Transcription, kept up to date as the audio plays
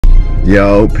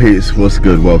Yo peeps, what's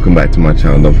good? Welcome back to my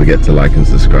channel. Don't forget to like and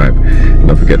subscribe, and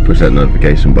don't forget to push that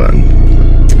notification button.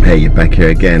 Hey, you're back here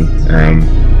again.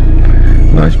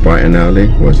 Nice bright and early.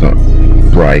 Well, it's not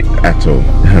bright at all.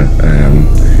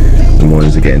 The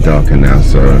mornings are getting darker now,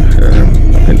 so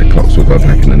I think the clocks will go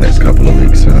back in the next couple of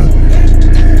weeks. So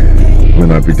when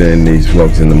I be doing these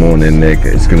vlogs in the morning,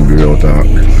 it's going to be real dark.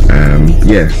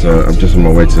 Yeah, so I'm just on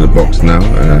my way to the box now.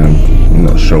 I'm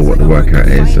not sure what the workout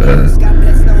is.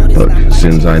 Look, as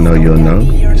soon as I know, you'll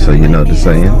know. So you know the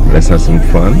saying. Let's have some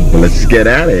fun. But let's just get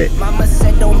at it. Mama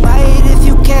said don't buy it if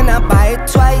you cannot buy it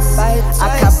twice. I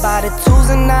cop by the tools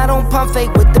and I don't pump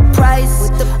fake with the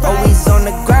price. Always on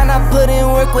the grind, I put in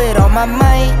work with all my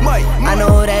might. I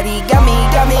know that he got me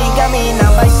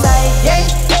now by sight. Yeah,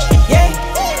 yeah,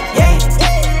 yeah,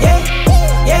 yeah,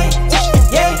 yeah,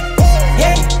 yeah,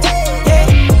 yeah,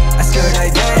 yeah. I skirt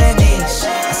like vanish,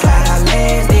 I slide out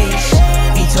Landish,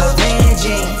 V12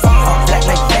 engine, all black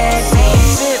like bad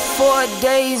things. Sit 4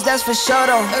 days, that's for sure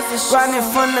though. Grinding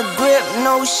from the grip,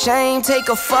 no shame, take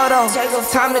a photo.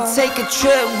 Time to take a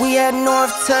trip, we head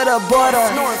north to the border.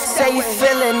 Say you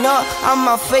feeling up, I'm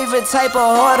my favorite type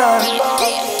of hoarder.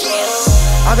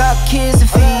 I got kids to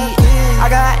feed, I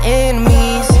got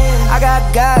enemies, I got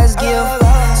guys give,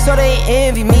 so they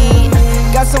envy me.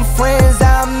 Got some friends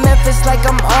out Memphis like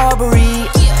I'm Aubrey.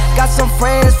 Got some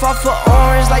friends fought for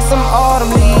orange like some autumn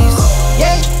leaves.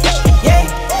 Yeah, yeah, yeah,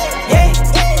 yeah,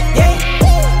 yeah,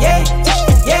 yeah,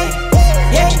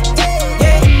 yeah,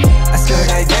 yeah. I skirt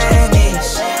like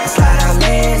vanish, I slide out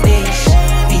Landish,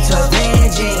 V12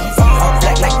 engine, all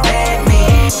black like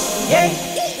Batman. Yeah,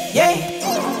 yeah,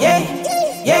 yeah,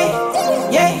 yeah,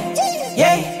 yeah,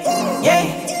 yeah, yeah,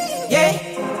 yeah.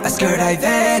 I skirt like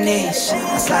vanish,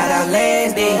 I slide out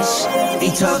Landish,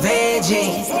 V12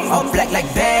 engine, all black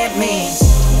like Batman.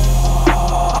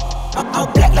 All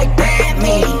black like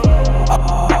Batman.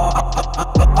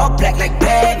 All black like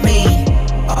Batman.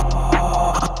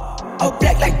 All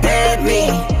black like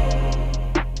Batman.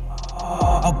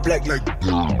 All black like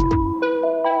Batman.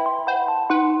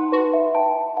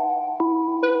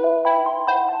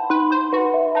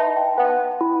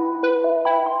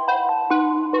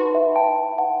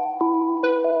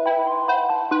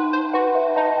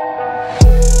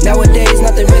 Nowadays,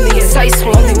 nothing really is ice.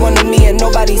 Only one of me and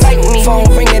nobody's like me. Phone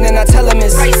ringing and I tell him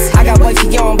it's ice. I got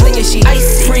wifey on blingin', she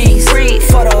icy. Freeze,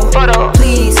 photo,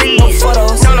 please, no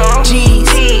photos.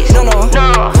 G's, no,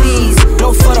 please,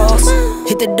 no photos.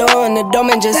 Hit the door and the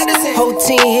domain just whole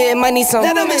team here might need some.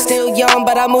 Still young,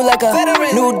 but I move like a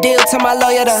new deal to my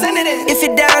lawyer. If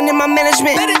you're down in my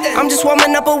management, I'm just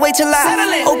warming up, wait till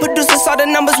I old producers saw the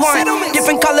numbers one.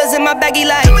 Different colors in my baggy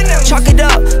light. Chalk it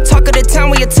up, talk of the town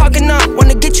where you're talking up.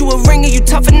 Wanna get you a ring and you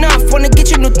tough enough. Wanna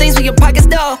get you new things with your pockets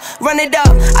dull. Run it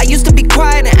up. I used to be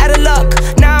quiet and out of luck.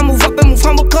 Now I move up and move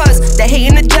humble cause the hate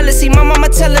and the jealousy. My mama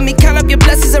telling me count up your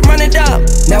blessings and run it up.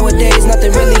 Nowadays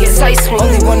nothing really is ice.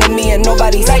 Only one of me and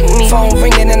nobody's like me. Phone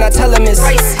ringing and I tell him it's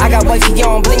ice. I got wifey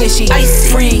on blingin', she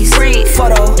freeze,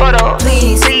 photo,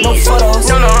 please, no photos.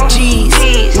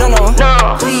 G's, no,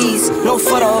 please, no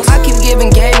photos. I keep giving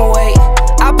game away.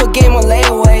 I put game on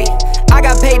layaway. I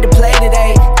got paid to play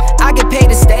today. I get paid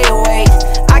to stay away.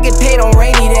 I get paid on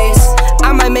rainy days.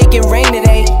 I might make it rain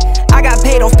today. I got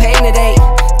paid off pain today.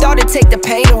 Thought it'd take the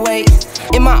pain away.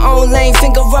 In my own lane,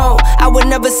 finger roll. I would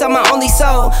never sell my only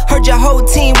soul. Heard your whole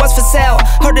team was for sale.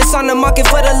 Heard it's on the market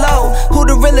for the low. Who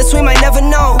the realest, we might never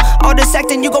know. All this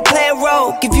acting, you gon' play a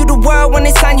role. Give you the world when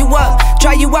they sign you up.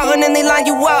 Try you out and then they line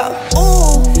you up.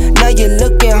 Ooh, now you're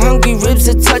looking hungry, ribs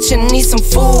are touching, need some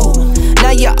food.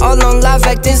 Now you're all on live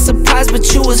acting surprised,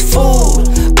 but you was fooled.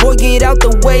 Boy, get out the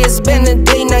way, it's been a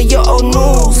day, now you're old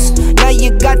news. Now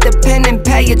you got the pen and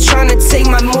pad, you're trying to take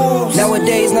my moves.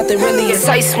 Nowadays, nothing really is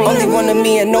ice. Only one of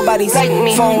me and nobody's like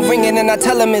me. Phone ringing and I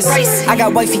tell him it's ice. I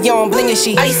got wifey on blingin',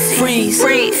 she freeze,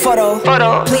 photo,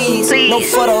 please, no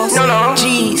photos.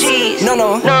 G's,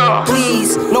 no,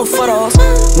 please, no photos.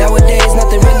 Nowadays,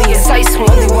 nothing really is ice.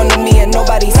 Only one of me and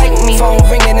nobody's like me. Phone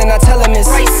ringing and I tell him it's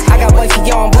ice. I got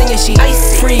wifey on blingin', she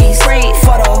freeze,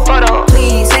 photo,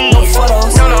 please, no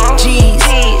photos. G's,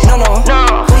 no,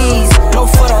 please, no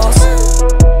photos.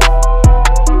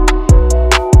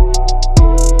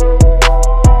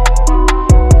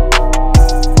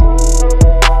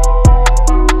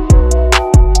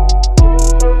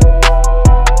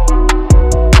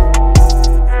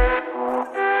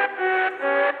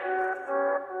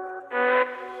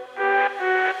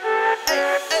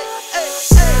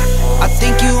 I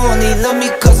think you only love me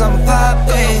cause I'm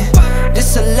poppin'.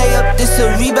 This a layup, this a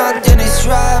rebound, then it's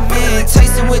robbing.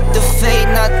 Tyson with the fade,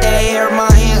 not the hair,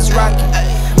 my hands rockin'.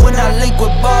 When I link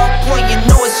with ballpoint, you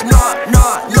know it's not.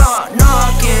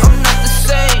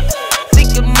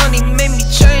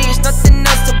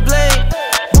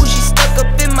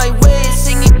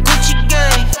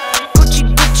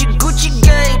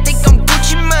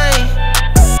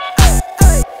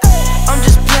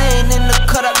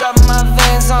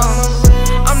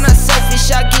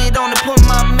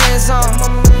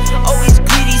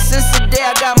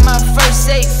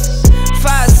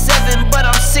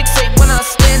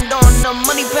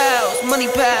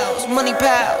 20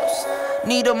 pounds.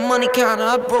 Need a money counter,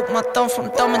 I broke my thumb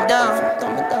from thumbing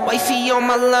down. Wifey on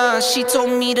my line, she told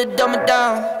me to dumb it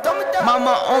down.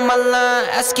 Mama on my line,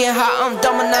 asking how I'm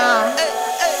dumbing now.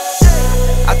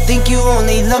 I think you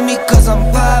only love me cause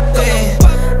I'm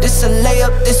poppin'. This a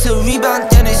layup, this a rebound,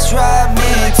 then it's right,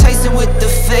 man. Tyson with the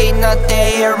fade, not the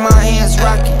hair, my hands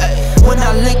rockin'. When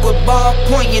I link with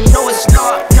ballpoint, you know it's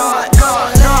not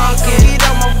get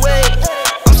out my way.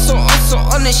 I'm so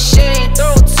unashamed,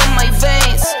 throw it to my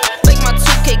veins. Like my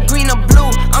 2K green or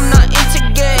blue, I'm not into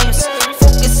games.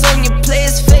 Focus on your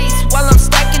player's face while I'm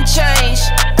stacking change.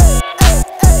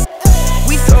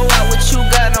 We throw out what you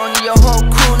got on your whole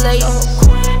crew late.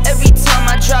 Every time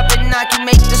I drop it, knock you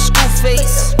make the screw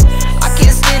face. I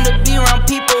can't stand to be around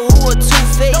people who are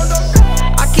two-faced.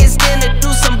 I can't stand to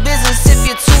do some business if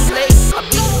you're too late. I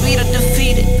beat the beat or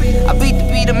defeated, I beat the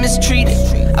beat or mistreated,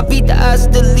 I beat the odds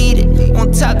deleted.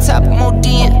 On top, I'm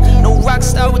ODing. No rock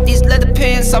star with these leather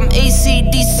pants, I'm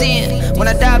ACDCing. When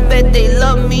I die, I bet they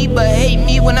love me, but hate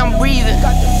me when I'm breathing.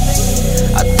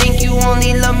 I think you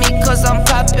only love me cause I'm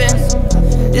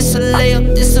poppin'. This a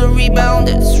layup, this a rebound,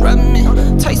 it's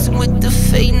running. Tyson with the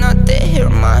fade, not the hair,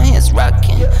 my hands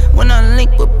rocking. When I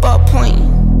link with ballpoint,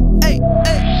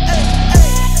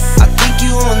 I think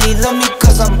you only love me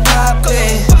cause I'm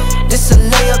poppin'. This a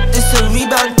layup, this a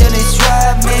rebound, then it's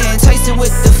right, man. Tyson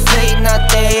with the fade, not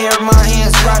the hair, my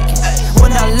hands rocking.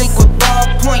 When I link with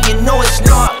ballpoint, you know it's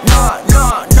knocking.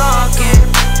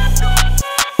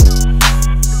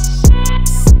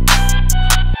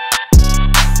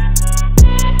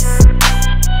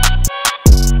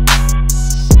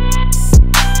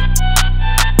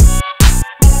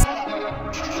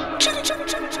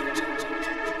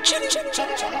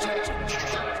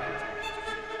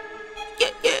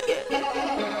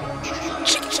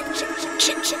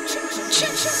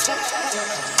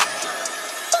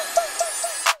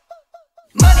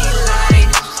 Money line,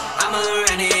 I'ma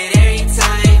run it every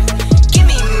time. Give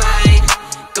me mine,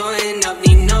 going up,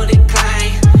 need no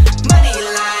decline. Money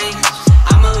line,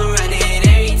 I'ma run it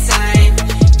every time.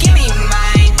 Give me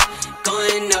mine,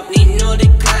 going up, need no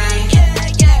decline.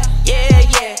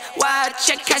 Yeah. Why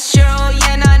check Castro,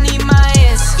 yeah, I need my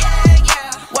ass.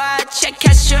 Why check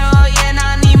Castro, yeah,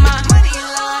 I need my money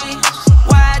line.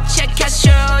 Why check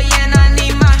Castro, yeah, I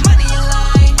need my money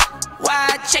line.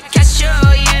 Why check Castro,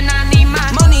 yeah, I need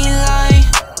my money line.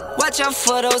 Watch out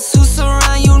for those who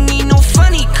surround you, need no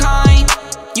funny kind.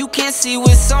 You can't see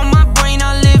what's on my brain,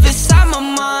 I live inside my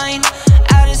mind.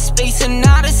 Out of space and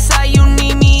out of sight, you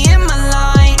need me in my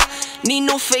line. Need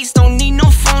no face, don't need no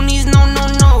phonies, no.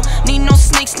 Need no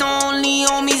snakes, no only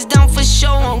homies down for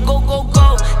show. On go.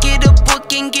 Get a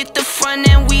book and get the front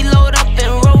and we load up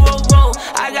and roll.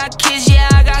 I got kids, yeah,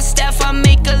 I got staff, I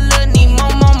make a little need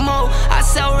more. I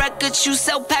sell records, you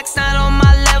sell packs, not on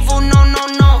my level, no.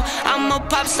 I'm a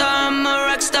pop star, I'm a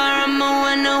rock star, I'm a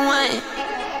winner.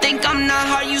 Think I'm not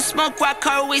hard, you smoke rock,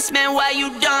 car waste, man, why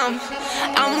you dumb?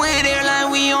 I'm with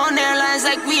airline, we on airlines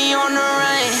like we on the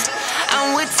run.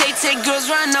 I'm with Tay, girls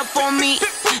run up on me,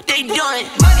 they done.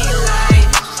 Money line,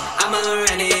 I'ma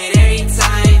run it every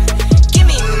time. Give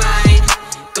me mine,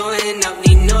 going up,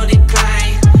 need no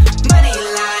decline. Money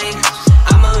line,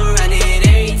 I'ma run it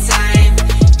every time.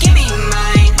 Give me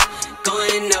mine,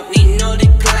 going up, need no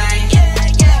decline. Yeah.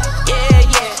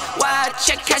 Why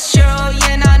check Castro,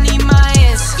 yeah, I need my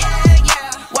ass.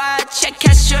 Why check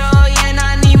Castro, yeah,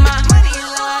 I need my money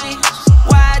line.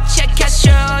 Why check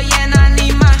Castro, yeah, I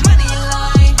need my money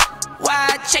line.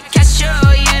 Why check Castro,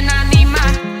 yeah, I need my.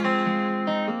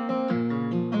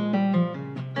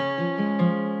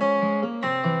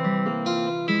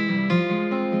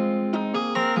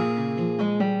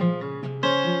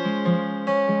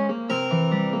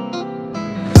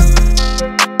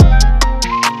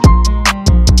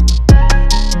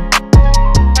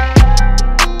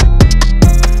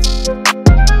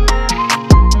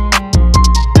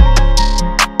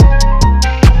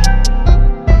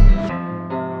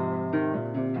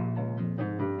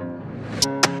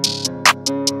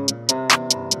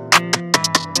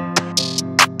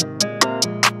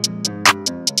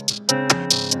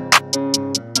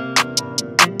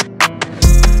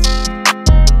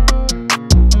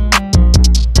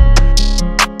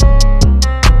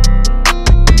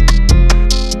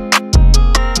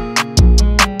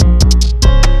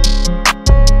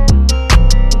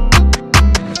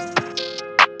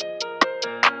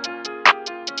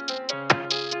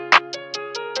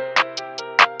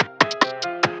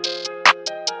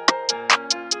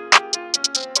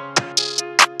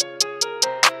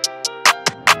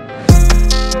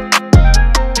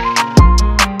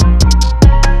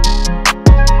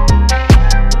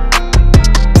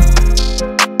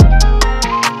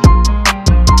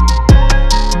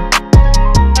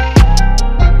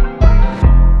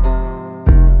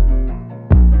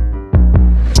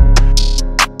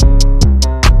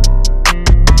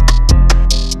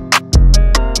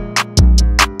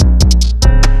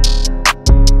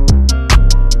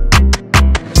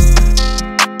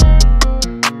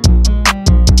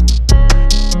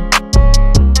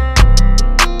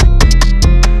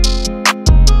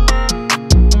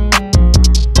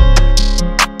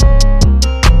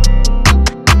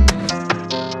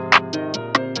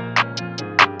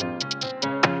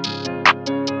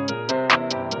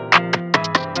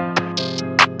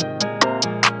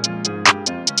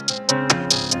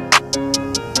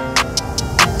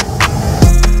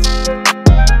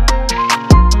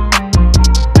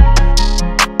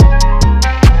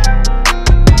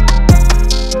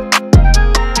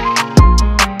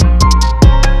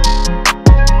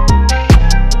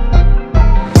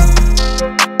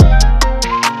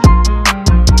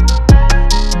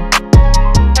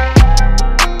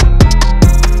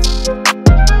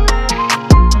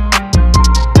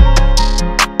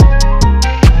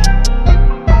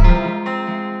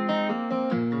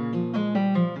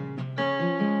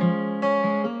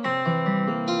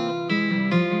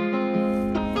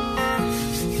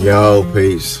 Yo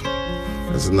peeps,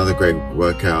 that's another great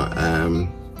workout.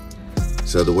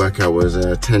 So the workout was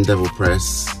 10 devil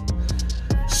press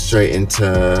straight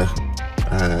into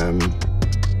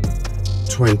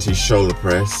 20 shoulder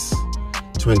press,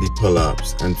 20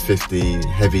 pull-ups and 50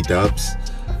 heavy dubs,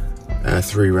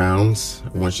 3 rounds.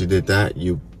 And once you did that,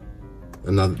 the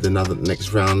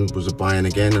next round was a buy-in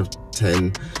again of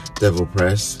 10 devil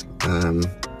press,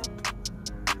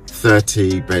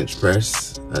 30 bench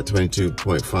press at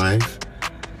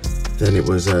 22.5. Then it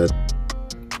was 30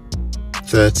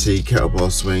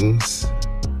 kettlebell swings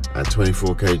at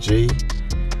 24 kg,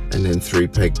 and then 3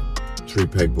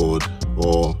 pegboard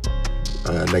or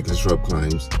legless rope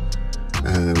climbs,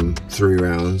 3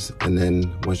 rounds. And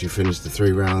then once you finish the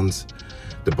 3 rounds,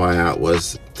 the buyout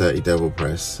was 30 devil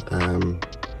press. I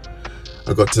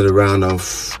got to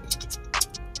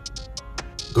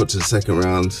the second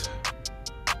round,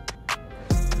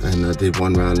 and I did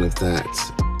 1 round of that.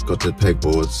 Got to the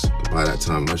pegboards. By that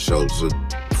time my shoulders were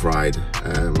fried.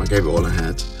 I gave it all I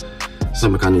had.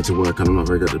 Something I need to work on. I'm not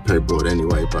very good at the pegboard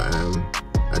anyway, but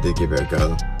I did give it a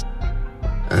go.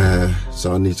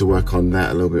 So I need to work on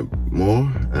that a little bit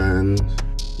more. And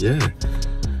yeah,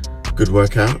 good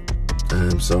workout.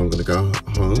 So I'm gonna go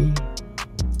home,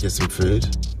 get some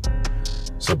food,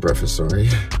 breakfast, sorry.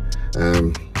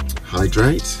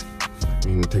 Hydrate,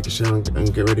 and take a shower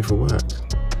and get ready for work.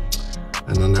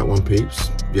 And on that one, peeps,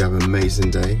 you have an amazing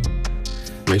day.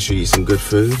 Make sure you eat some good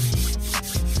food,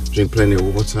 drink plenty of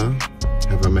water,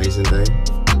 have an amazing day.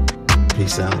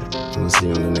 Peace out, and I'll see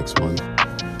you on the next one.